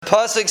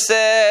pasuk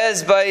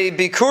says, "By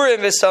bikurim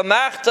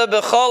v'samachta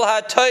b'chol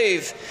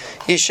hatoiv."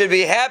 You should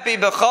be happy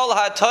b'chol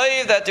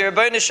hatoiv that the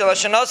Rebbeinu Shel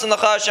Hashanas and the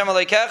Hashem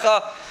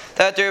Aleikecha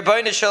that the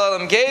Rebbeinu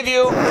Shalom gave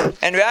you.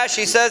 And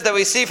Rashi says that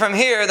we see from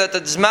here that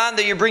the zman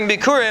that you bring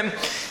bikurim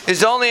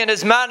is only in a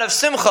zman of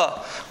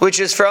simcha, which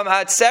is from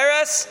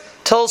Atzeres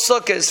till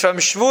Sukkos, from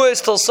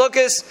Shavuos till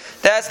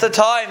Sukkos. That's the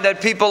time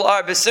that people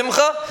are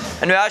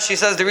besimcha. And Rashi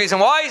says the reason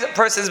why a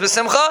person is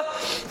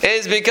besimcha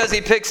is because he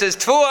picks his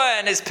tfuah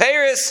and his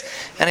peiros,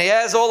 and he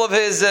has all of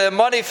his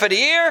money for the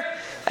year.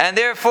 And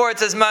therefore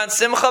it's as man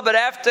simcha, but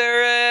after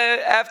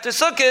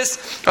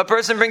Sukkos, a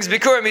person brings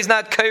bikurim. He's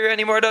not kair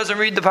anymore, doesn't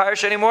read the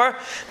parish anymore,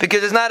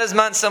 because it's not as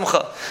man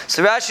simcha.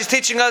 So Rashi is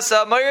teaching us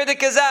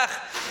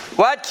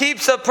what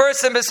keeps a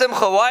person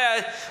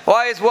besimcha.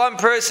 Why is one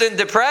person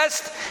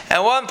depressed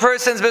and one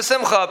person's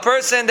besimcha? A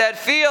person that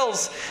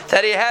feels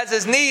that he has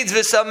his needs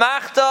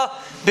v'samachta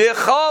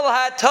b'chol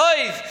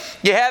hatoiv.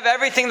 You have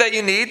everything that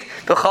you need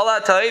b'chol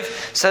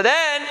hatoiv. So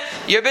then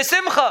you're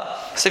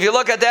besimcha. So if you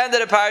look at the end of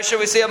the parasha,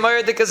 we see a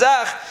Moyer de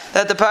Kazach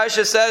that the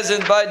parasha says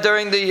by the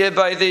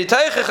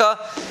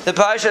Teichecha, the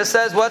parasha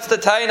says, what's the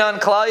tain on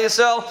Klal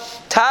Yisrael?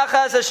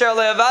 Tachas asher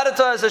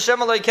le'avadato as Hashem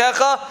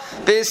Aleikecha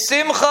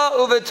b'simcha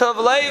u'v'tov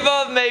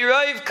leivav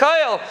me'roiv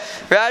koil.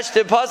 Rashi,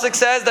 the pasuk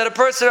says that a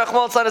person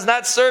Rachmana litzlan is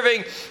not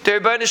serving the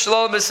Rebbeinu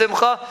Shalom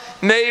b'simcha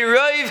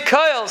me'roiv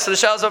koil. So the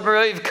shals of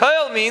me'roiv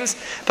koil means,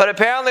 but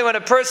apparently when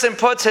a person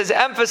puts his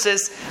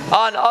emphasis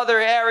on other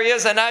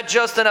areas and not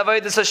just in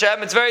Avodas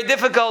Hashem, it's very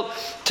difficult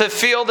to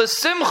feel the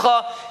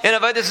simcha in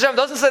Avodas Hashem. It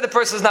doesn't say the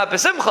person is not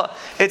besimcha.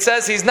 It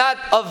says he's not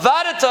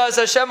avadata as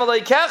Hashem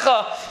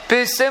Aleikecha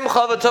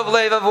b'simcha v'tov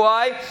leivav.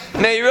 Why?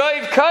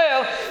 Me'roiv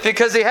koil,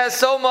 because he has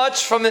so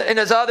much in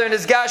his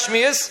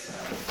gashmias.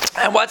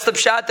 And what's the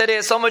pshat that he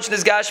has so much in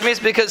his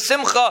gashmis? Because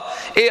simcha,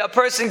 a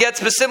person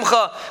gets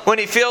besimcha when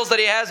he feels that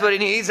he has what he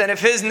needs, and if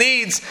his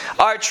needs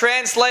are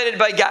translated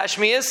by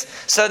gashmis,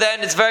 so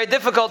then it's very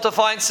difficult to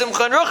find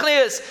simcha and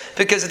ruchnias,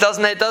 because it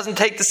doesn't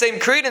take the same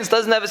credence,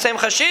 doesn't have the same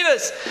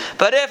chashivas.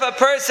 But if a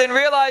person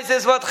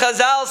realizes what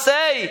Chazal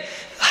say,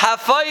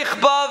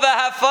 Hafayich ba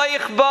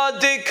v'hafayich ba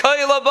de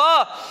koila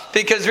ba,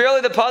 because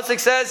really the pasuk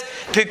says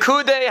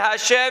Pikudei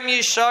Hashem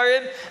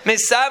Yisharim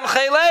Misam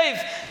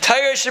Chaylev.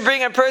 Torah should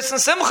bring a person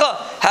simcha.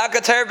 How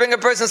could Torah bring a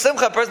person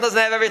simcha? A person doesn't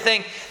have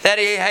everything that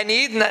he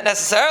needs. Not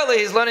necessarily.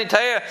 He's learning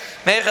Torah.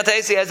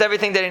 Mechatesi has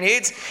everything that he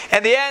needs.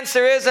 And the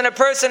answer is, when a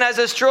person has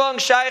a strong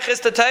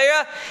shaychus to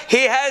Torah,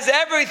 he has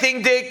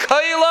everything. De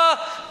koila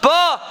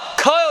ba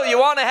koil. You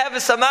want to have a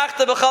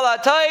samachta b'chol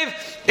hatoiv.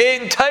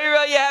 In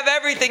Torah, you have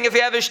everything. If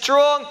you have a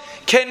strong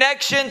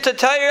connection to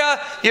Torah,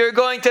 you're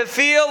going to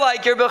feel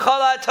like you're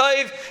b'chol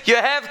hatoiv. You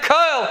have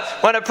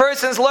koil. When a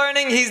person's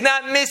learning, he's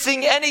not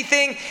missing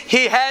anything.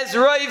 He has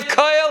roiv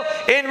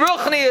koil in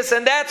ruchnius,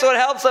 and that's what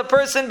helps a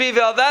person be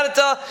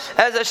v'avadata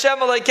as Hashem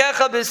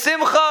Aleikecha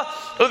b'simcha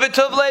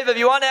u'v'tov leiv. If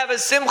you want to have a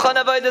simcha and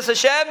avodas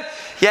Hashem,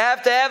 you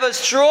have to have a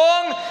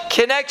strong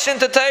connection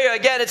to Torah.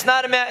 Again, it's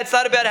not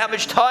about how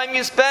much time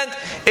you spend.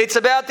 It's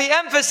about the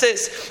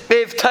emphasis.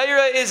 If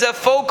Torah is a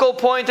focal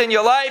point in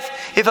your life,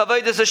 if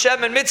avodas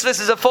Hashem and mitzvahs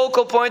is a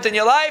focal point in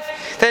your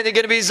life, then you're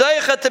going to be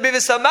zoicha to be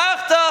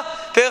v'samachta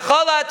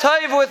b'chol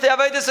hatoiv with the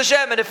avodas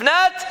Hashem. And if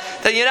not,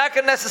 then you're not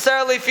going to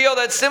necessarily feel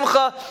that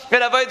simcha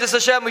and avodas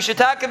Hashem. We should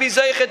be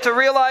zoicha to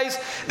realize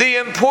the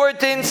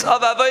importance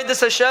of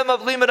avodas Hashem,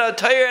 of limud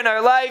Torah in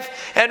our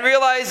life, and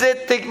realize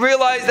that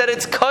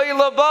it's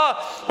koila ba.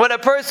 When a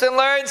person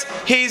learns,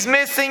 he's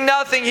missing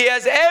nothing. He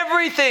has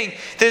everything.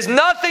 There's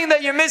nothing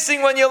that you're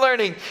missing when you're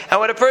learning. And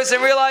when a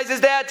person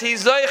realizes that,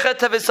 he's zoicha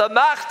to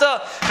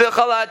v'samachta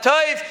b'chol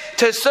hatoiv,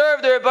 to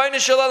serve the Rebbeinu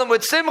Shalom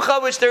with simcha,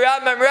 which the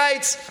Rambam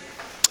writes.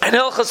 And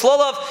Hilchos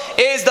Lulav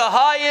is the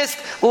highest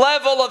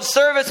level of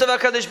service of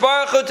HaKadosh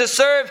Baruch Hu, to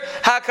serve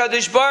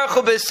HaKadosh Baruch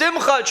Hu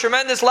b'simcha, a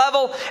tremendous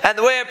level. And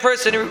the way a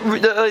person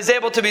is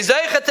able to be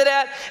zeicha to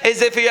that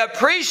is if he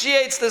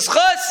appreciates the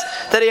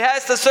schus that he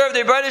has to serve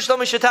the Rebbeinu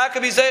Shalom. He should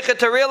be zeicha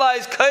to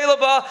realize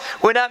koilaba,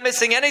 we're not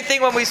missing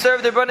anything when we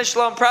serve the Rebbeinu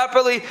Shalom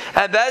properly.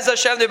 And Be'ez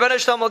Hashem, the Rebbeinu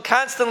Shalom will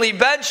constantly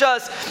bench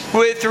us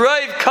with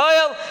roiv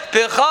koil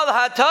b'chol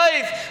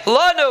hatoiv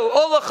lanu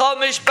ulachal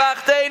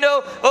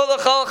mishpachteinu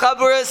ulachal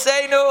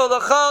chaburaseinu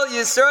ulachal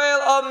Yisrael.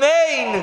 Amen.